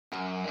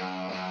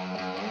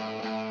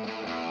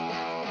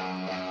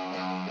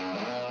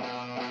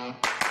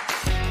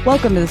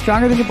Welcome to the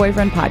Stronger Than Your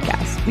Boyfriend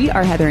podcast. We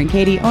are Heather and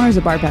Katie, owners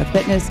of BarPath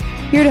Fitness,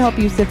 here to help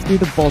you sift through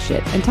the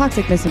bullshit and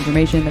toxic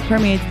misinformation that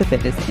permeates the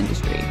fitness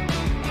industry.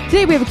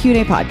 Today we have a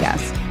Q&A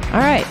podcast.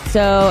 All right,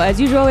 so as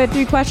usual, we have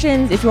 3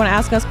 questions. If you want to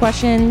ask us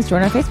questions,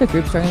 join our Facebook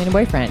group, Stronger Than Your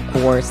Boyfriend,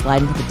 or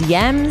slide into the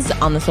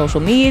DMs on the social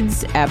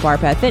medias at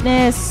BarPath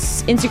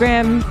Fitness,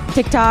 Instagram,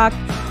 TikTok.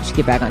 We should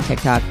get back on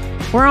TikTok.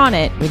 We're on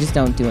it. We just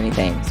don't do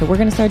anything. So we're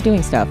going to start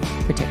doing stuff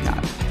for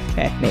TikTok.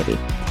 Okay. Maybe.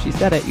 She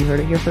said it. You heard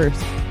it here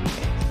first.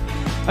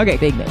 Okay.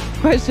 Big move.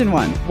 Question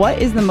 1. What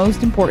is the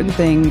most important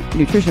thing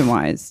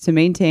nutrition-wise to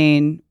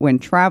maintain when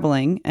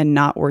traveling and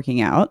not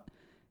working out?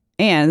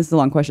 And this is a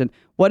long question.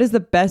 What is the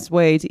best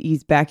way to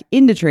ease back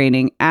into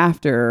training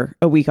after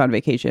a week on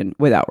vacation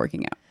without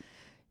working out?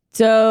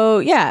 So,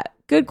 yeah,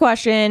 good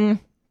question.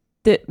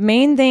 The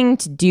main thing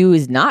to do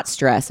is not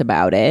stress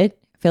about it.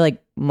 I feel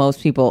like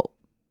most people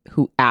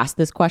who ask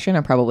this question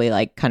are probably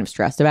like kind of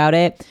stressed about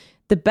it.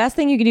 The best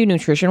thing you can do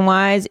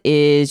nutrition-wise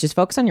is just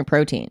focus on your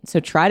protein. So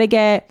try to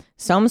get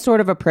some sort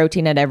of a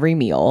protein at every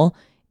meal,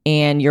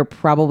 and you're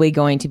probably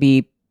going to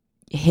be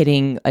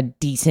hitting a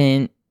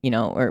decent,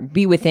 or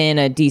be within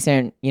a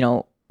decent,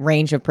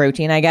 range of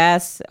protein, I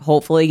guess.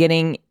 Hopefully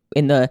getting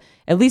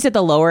at least at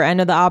the lower end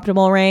of the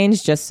optimal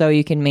range, just so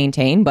you can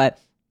maintain. But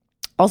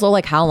also,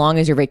 like, how long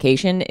is your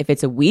vacation? If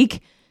it's a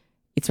week,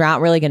 it's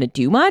not really going to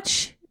do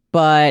much.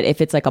 But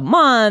if it's like a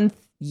month,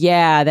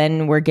 yeah,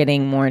 then we're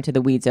getting more into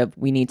the weeds of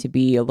we need to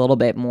be a little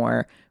bit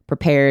more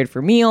prepared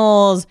for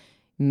meals.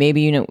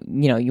 Maybe,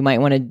 you might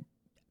want to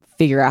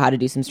figure out how to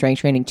do some strength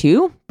training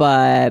too.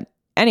 But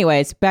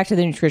anyways, back to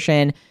the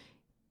nutrition.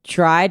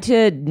 Try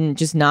to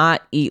just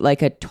not eat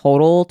like a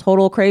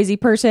total crazy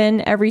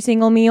person every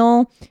single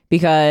meal,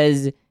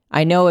 because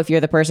I know if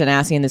you're the person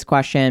asking this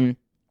question,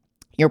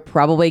 you're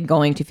probably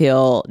going to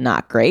feel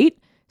not great.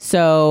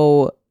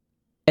 So,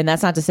 and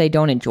that's not to say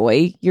don't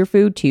enjoy your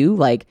food too.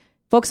 Like,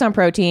 focus on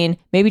protein,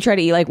 maybe try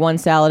to eat like 1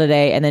 salad a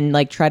day, and then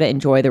like try to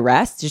enjoy the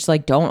rest. Just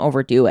like don't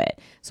overdo it.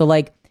 So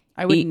like,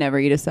 I would never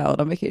eat a salad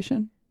on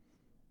vacation.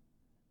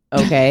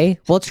 Okay.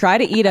 Well, try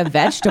to eat a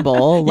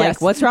vegetable. Like,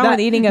 yes, what's wrong with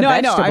eating a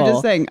vegetable? No, I'm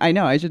just saying, I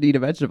know I should eat a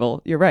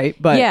vegetable. You're right.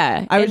 But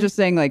yeah, I was just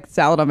saying, like,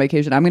 salad on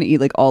vacation, I'm going to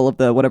eat like all of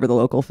the whatever the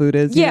local food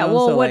is. Yeah,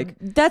 well,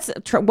 that's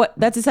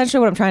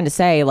essentially what I'm trying to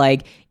say.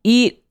 Like,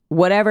 eat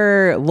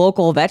whatever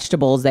local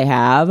vegetables they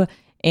have.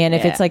 And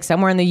if it's like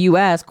somewhere in the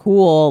US,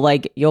 cool,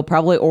 like you'll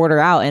probably order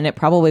out and it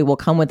probably will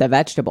come with a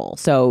vegetable.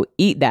 So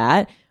eat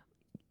that.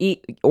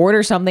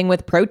 Order something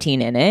with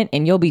protein in it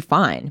and you'll be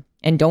fine.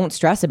 And don't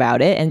stress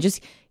about it, and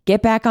just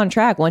get back on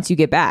track once you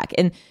get back.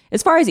 And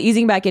as far as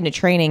easing back into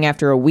training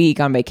after a week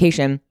on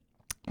vacation,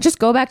 just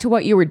go back to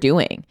what you were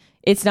doing.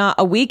 It's not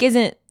a week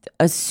isn't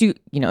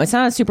it's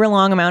not a super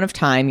long amount of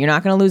time. You're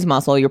not going to lose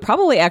muscle. You'll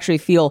probably actually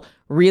feel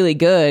really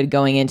good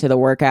going into the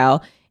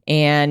workout,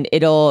 and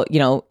it'll,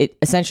 it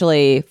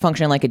essentially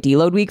function like a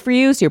deload week for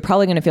you. So you're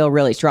probably going to feel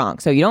really strong.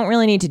 So you don't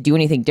really need to do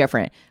anything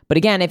different. But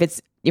again,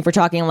 if we're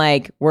talking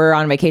like we're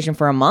on vacation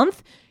for a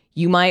month,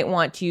 you might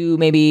want to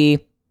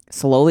maybe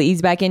slowly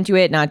ease back into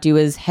it, not do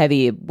as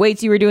heavy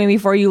weights you were doing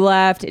before you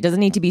left. It doesn't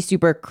need to be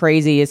super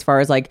crazy as far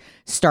as like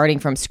starting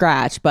from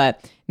scratch,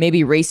 but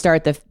maybe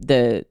restart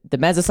the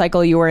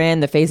mesocycle you were in,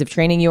 the phase of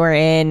training you were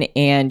in,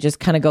 and just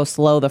kind of go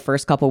slow the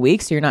first couple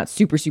weeks so you're not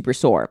super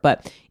sore.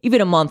 But even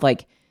a month,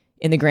 like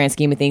in the grand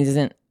scheme of things,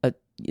 isn't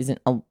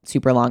a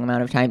super long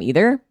amount of time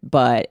either.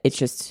 But it's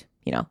just,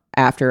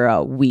 after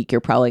a week,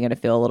 you're probably going to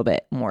feel a little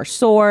bit more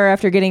sore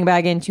after getting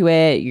back into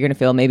it. You're going to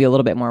feel maybe a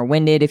little bit more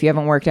winded if you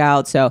haven't worked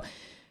out.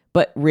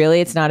 But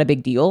really, it's not a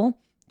big deal.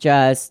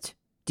 Just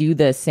do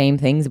the same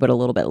things, but a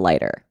little bit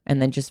lighter.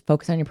 And then just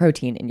focus on your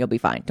protein and you'll be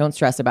fine. Don't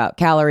stress about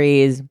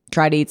calories.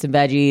 Try to eat some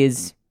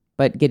veggies,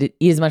 but eat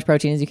as much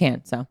protein as you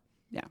can. So,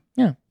 yeah.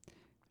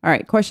 All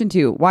right. Question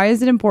 2. Why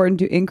is it important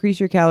to increase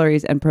your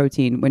calories and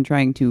protein when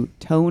trying to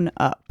tone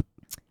up?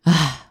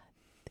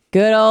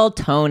 Good old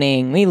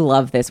toning. We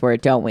love this word,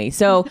 don't we?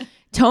 So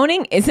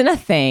toning isn't a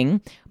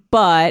thing,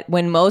 but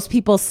when most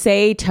people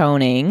say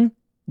toning,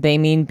 they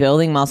mean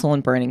building muscle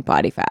and burning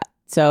body fat.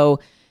 So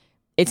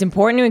it's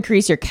important to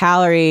increase your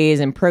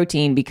calories and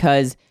protein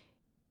because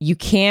you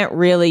can't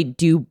really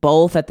do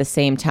both at the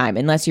same time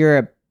unless you're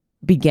a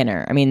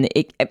beginner. I mean,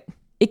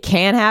 it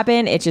can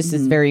happen. It just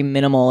is very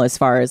minimal as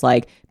far as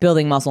like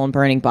building muscle and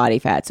burning body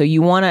fat. So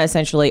you want to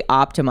essentially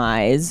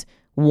optimize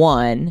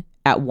one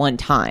at one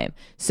time.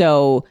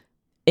 So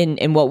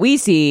in what we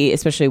see,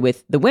 especially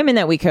with the women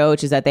that we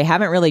coach, is that they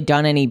haven't really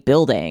done any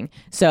building.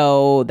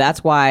 So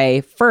that's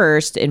why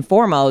first and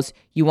foremost,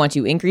 you want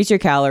to increase your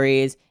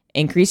calories,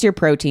 increase your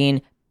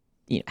protein,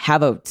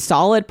 have a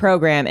solid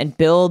program and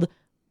build,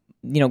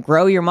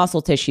 grow your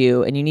muscle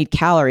tissue. And you need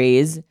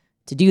calories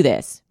to do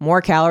this.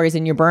 More calories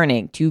than you're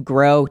burning to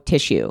grow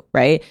tissue,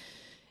 right?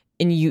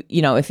 And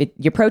if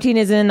your protein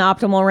isn't in the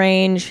optimal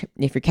range,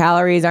 if your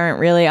calories aren't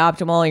really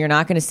optimal, you're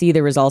not going to see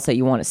the results that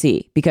you want to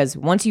see. Because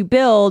once you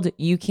build,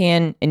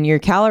 and your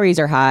calories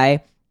are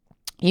high,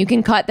 you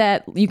can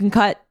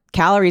cut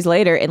calories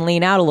later and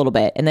lean out a little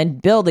bit and then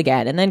build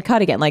again and then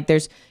cut again. Like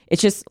it's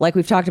just like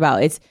we've talked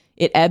about,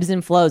 it ebbs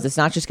and flows. It's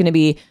not just going to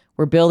be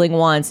we're building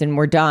once and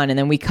we're done, and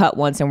then we cut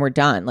once and we're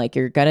done. Like,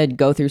 you're going to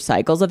go through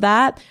cycles of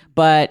that.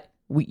 But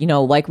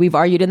like we've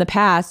argued in the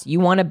past, you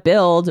want to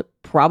build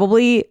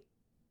probably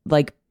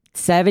like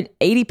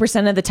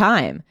 80% of the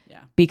time.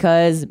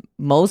 Because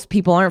most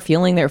people aren't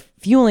fueling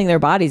their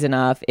bodies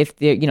enough if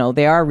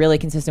they are really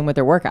consistent with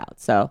their workouts.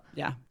 So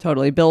yeah,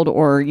 totally. Build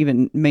or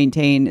even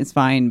maintain is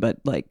fine, but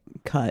like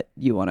cut,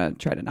 you want to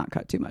try to not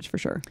cut too much for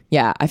sure.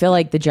 Yeah, I feel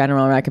like the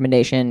general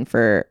recommendation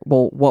for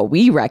what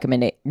we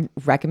recommend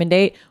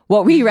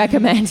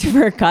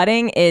for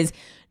cutting is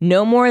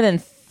no more than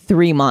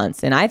 3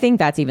 months, and I think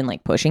that's even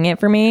like pushing it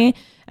for me.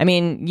 I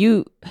mean,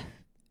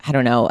 I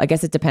don't know. I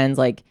guess it depends.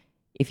 Like,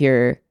 if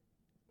you're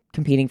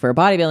competing for a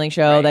bodybuilding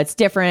show, that's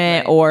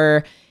different.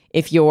 Or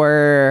if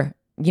you're,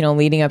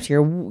 leading up to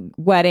your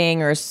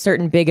wedding or a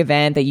certain big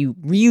event that you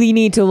really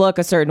need to look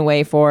a certain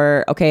way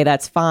for, okay,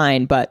 that's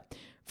fine. But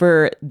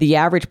for the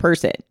average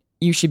person,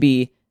 you should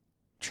be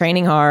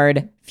training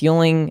hard,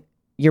 fueling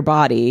your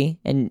body,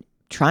 and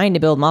trying to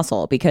build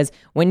muscle. Because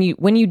when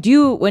you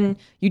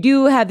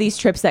do have these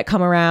trips that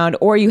come around,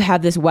 or you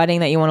have this wedding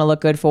that you want to look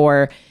good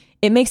for,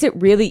 it makes it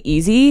really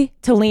easy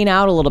to lean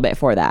out a little bit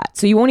for that.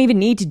 So you won't even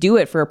need to do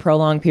it for a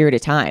prolonged period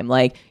of time.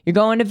 Like, you're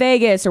going to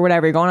Vegas or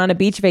whatever, you're going on a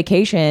beach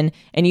vacation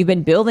and you've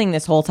been building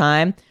this whole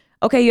time.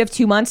 Okay, you have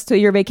 2 months to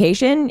your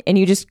vacation and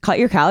you just cut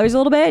your calories a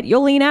little bit,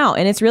 you'll lean out,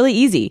 and it's really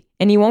easy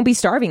and you won't be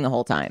starving the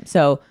whole time.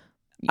 So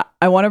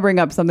I want to bring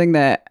up something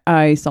that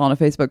I saw in a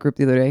Facebook group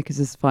the other day because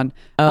it's fun.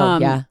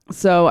 Yeah.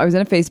 So I was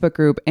in a Facebook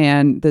group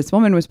and this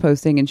woman was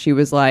posting and she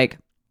was like,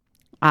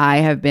 I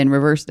have been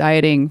reverse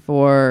dieting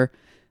for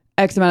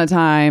X amount of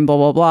time, blah,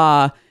 blah,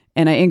 blah.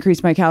 And I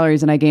increased my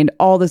calories and I gained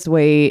all this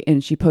weight.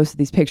 And she posted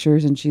these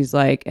pictures and she's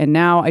like, and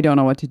now I don't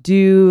know what to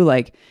do.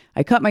 Like,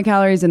 I cut my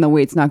calories and the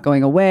weight's not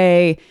going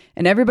away.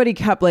 And everybody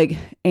kept like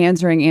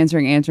answering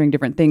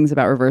different things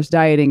about reverse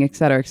dieting, et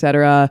cetera, et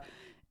cetera.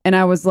 And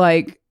I was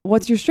like,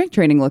 what's your strength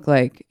training look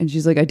like? And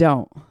she's like, I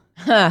don't.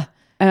 Huh.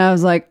 And I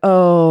was like,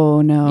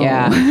 oh no.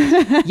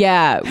 Yeah.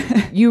 Yeah.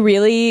 You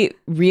really,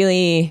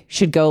 really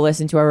should go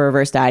listen to our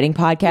reverse dieting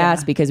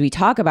podcast because we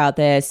talk about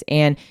this,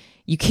 and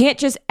you can't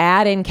just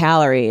add in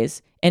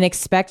calories and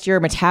expect your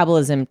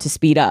metabolism to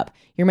speed up.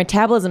 Your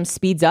metabolism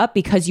speeds up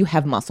because you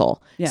have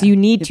muscle. Yeah. So you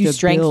need to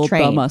strength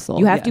train. The muscle.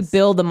 You have to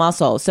build the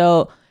muscle.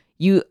 So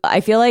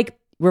I feel like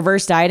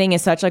reverse dieting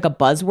is such like a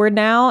buzzword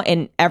now,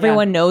 and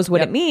everyone knows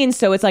what it means.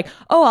 So it's like,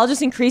 oh, I'll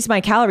just increase my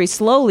calories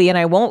slowly and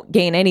I won't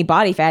gain any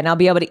body fat and I'll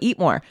be able to eat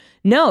more.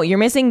 No, you're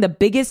missing the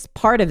biggest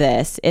part of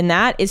this, and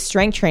that is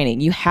strength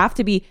training. You have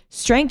to be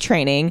strength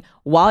training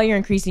while you're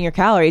increasing your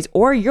calories,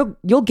 or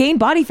you'll gain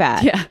body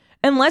fat. Yeah.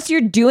 Unless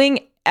you're doing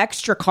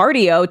extra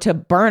cardio to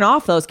burn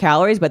off those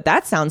calories, but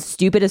that sounds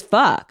stupid as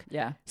fuck.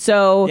 Yeah.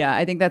 So yeah,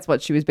 I think that's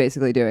what she was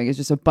basically doing, is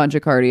just a bunch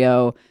of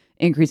cardio,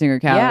 increasing her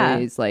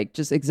calories, like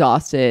just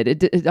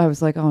exhausted. I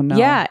was like, oh no.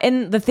 Yeah.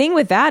 And the thing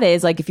with that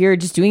is, like, if you're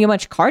just doing a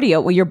bunch of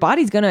cardio, well, your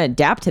body's going to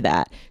adapt to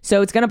that.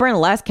 So it's going to burn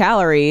less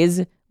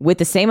calories with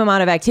the same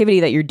amount of activity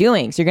that you're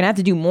doing. So you're going to have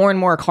to do more and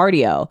more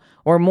cardio,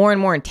 or more and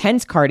more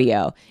intense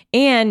cardio.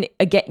 And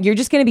again, you're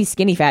just going to be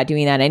skinny fat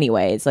doing that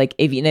anyways. Like,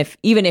 even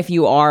if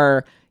you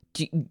are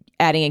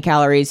adding in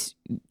calories,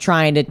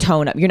 trying to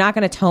tone up, you're not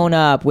going to tone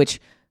up,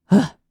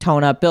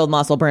 tone up, build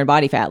muscle, burn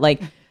body fat.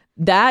 Like,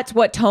 that's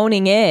what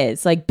toning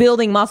is, like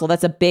building muscle.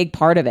 That's a big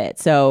part of it.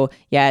 So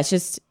yeah,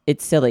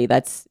 it's silly.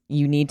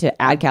 You need to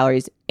add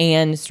calories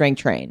and strength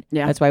train.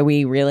 Yeah. That's why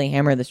we really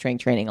hammer the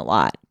strength training a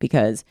lot,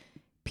 because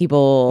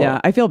people. Yeah.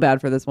 I feel bad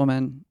for this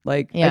woman.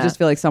 Like, I just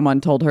feel like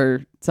someone told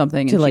her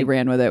something and she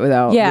ran with it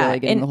without really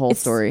getting the whole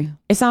story.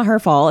 It's not her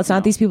fault. It's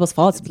not these people's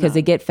fault. It's because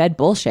they get fed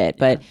bullshit.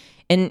 But,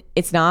 and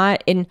it's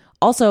not, and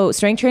also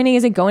strength training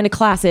isn't going to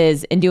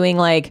classes and doing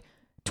like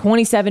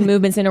 27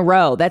 movements in a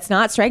row. That's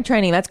not strength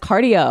training. That's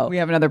cardio. We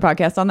have another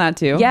podcast on that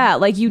too. Yeah.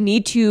 Like, you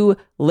need to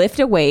lift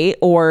a weight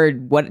or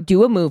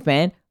do a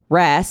movement,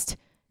 rest,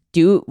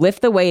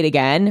 lift the weight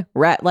again,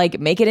 like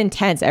make it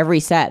intense every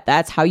set.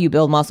 That's how you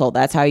build muscle.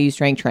 That's how you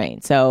strength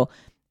train. So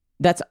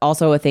that's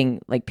also a thing,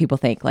 like, people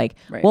think like,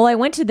 well, I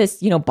went to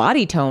this,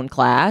 body tone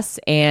class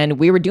and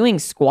we were doing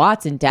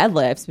squats and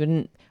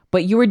deadlifts,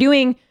 but you were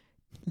doing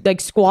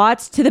like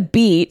squats to the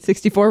beat,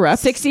 64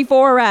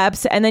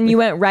 reps. And then you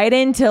went right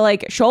into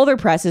like shoulder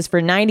presses for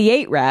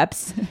 98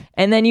 reps.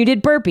 And then you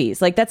did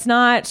burpees. Like, that's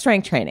not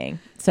strength training.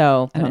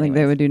 So I don't think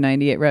they would do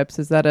 98 reps.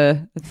 It's not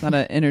an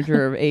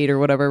integer of 8 or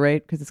whatever,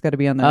 right? Because it's got to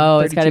be on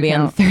the it's got to be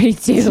on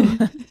 32.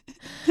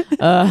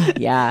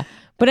 Yeah.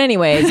 But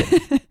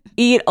anyways,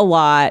 eat a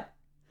lot,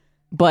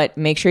 but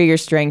make sure your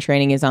strength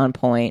training is on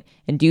point,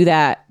 and do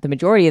that the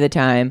majority of the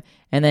time,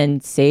 and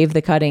then save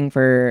the cutting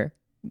for,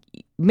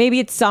 maybe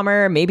it's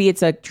summer, maybe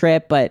it's a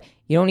trip, but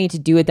you don't need to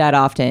do it that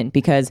often,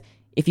 because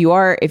if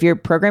your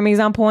programming is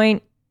on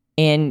point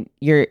and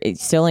you're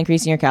still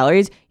increasing your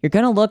calories, you're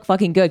going to look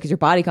fucking good, because your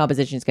body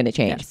composition is going to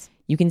change. Yes.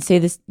 You can say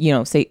this,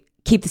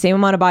 keep the same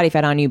amount of body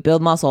fat on you,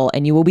 build muscle,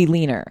 and you will be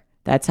leaner.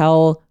 That's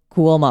how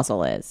cool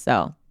muscle is.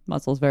 So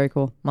Muscles, very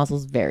cool.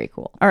 Muscles, very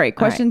cool. All right,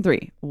 question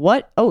 3.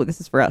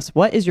 This is for us.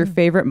 What is your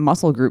favorite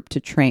muscle group to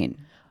train?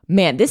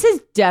 Man, this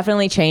has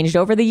definitely changed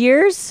over the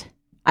years.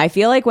 I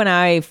feel like when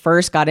I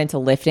first got into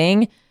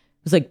lifting, it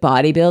was like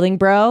bodybuilding,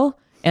 bro.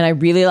 And I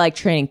really like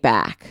training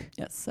back.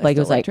 Yes. Like it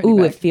was like,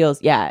 ooh, it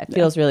feels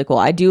really cool.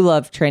 I do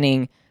love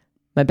training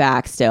my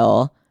back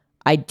still.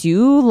 I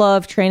do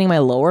love training my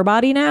lower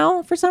body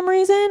now for some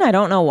reason. I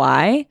don't know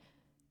why.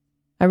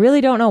 I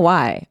really don't know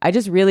why. I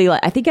just really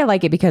I think I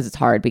like it because it's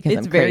hard because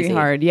it's I'm crazy. very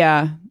hard.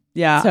 Yeah.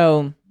 Yeah.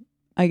 So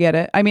I get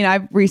it. I mean,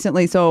 I've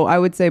recently, so I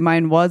would say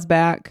mine was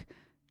back.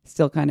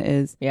 Still kind of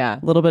is. Yeah.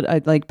 A little bit.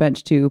 I like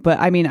bench too. But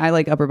I mean, I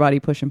like upper body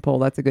push and pull.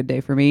 That's a good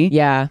day for me.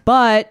 Yeah.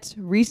 But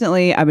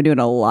recently I've been doing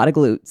a lot of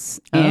glutes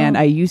and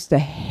I used to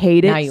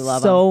hate Now it you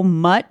love so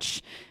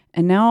much.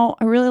 And now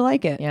I really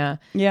like it. Yeah.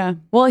 Yeah.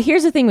 Well,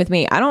 here's the thing with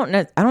me. I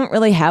don't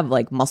really have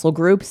like muscle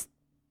groups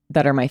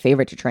that are my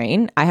favorite to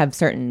train. I have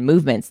certain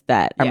movements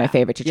that are my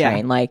favorite to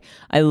train. Like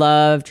I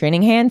love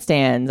training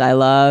handstands. I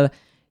love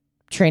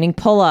training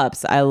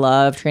pull-ups. I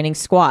love training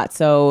squats.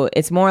 So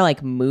it's more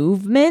like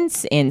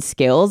movements and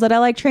skills that I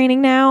like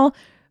training now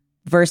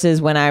versus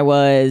when I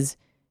was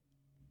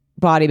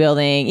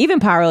bodybuilding, even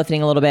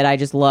powerlifting a little bit. I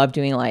just love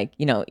doing like,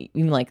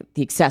 even like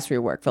the accessory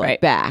work for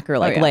like back or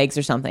like legs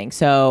or something.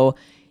 So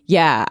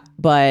yeah,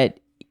 but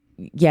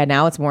yeah,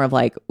 now it's more of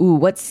like, ooh,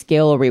 what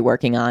skill are we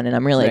working on? And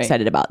I'm really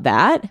excited about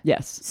that.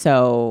 Yes.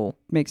 So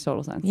makes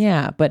total sense.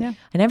 Yeah, but I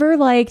never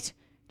liked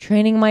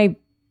training my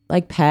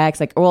like pecs.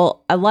 Like,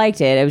 well, I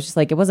liked it. It was just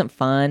like, it wasn't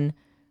fun.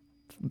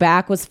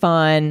 Back was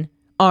fun.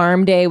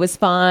 Arm day was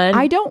fun.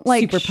 I don't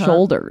like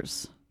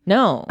shoulders.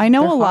 No. I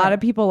know a lot of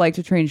people like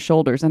to train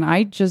shoulders and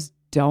I just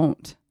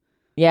don't.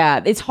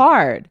 Yeah, it's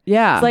hard.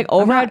 Yeah. It's like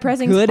overhead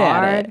pressing is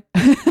hard.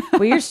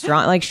 Well, you're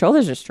strong. Like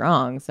shoulders are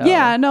strong. So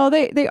yeah, no,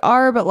 they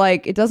are, but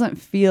like it doesn't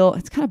feel.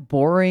 It's kind of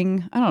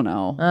boring. I don't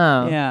know.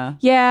 Oh yeah,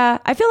 yeah.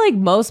 I feel like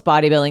most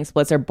bodybuilding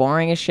splits are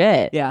boring as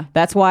shit. Yeah,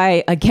 that's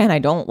why again I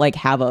don't like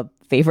have a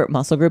favorite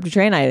muscle group to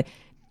train.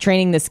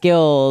 Training the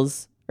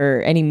skills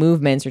or any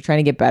movements or trying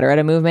to get better at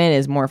a movement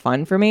is more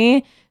fun for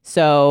me.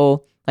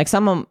 So like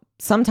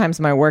sometimes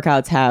my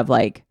workouts have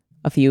like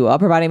a few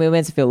upper body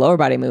movements, a few lower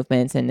body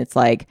movements, and it's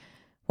like,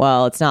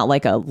 well, it's not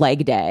like a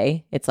leg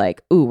day. It's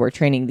like, ooh, we're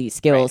training these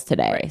skills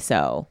today. Right.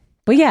 So,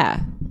 but yeah,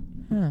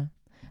 I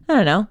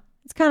don't know.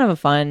 It's kind of a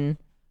fun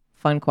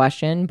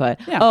question, but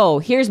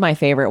here's my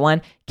favorite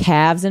one: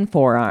 calves and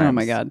forearms. Oh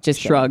my god, just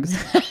shrugs.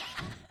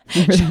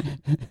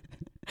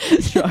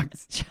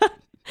 Shrugs.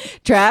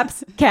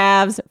 Traps,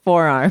 calves,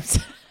 forearms.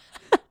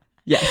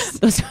 Yes,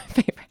 those are my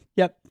favorite.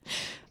 Yep.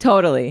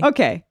 Totally.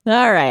 Okay.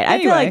 All right. Anyway, I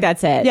feel like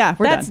that's it. Yeah,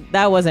 we're done.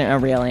 That wasn't a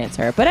real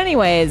answer, but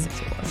anyways.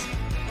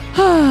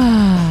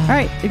 All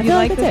right. If you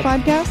like this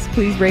podcast,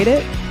 please rate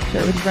it,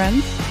 share it with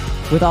friends,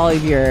 with all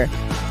of your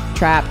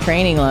trap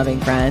training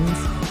loving friends,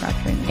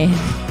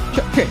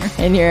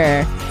 and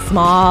your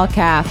small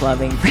calf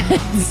loving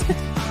friends.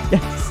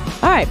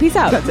 Yes. All right. Peace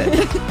out. That's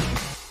it.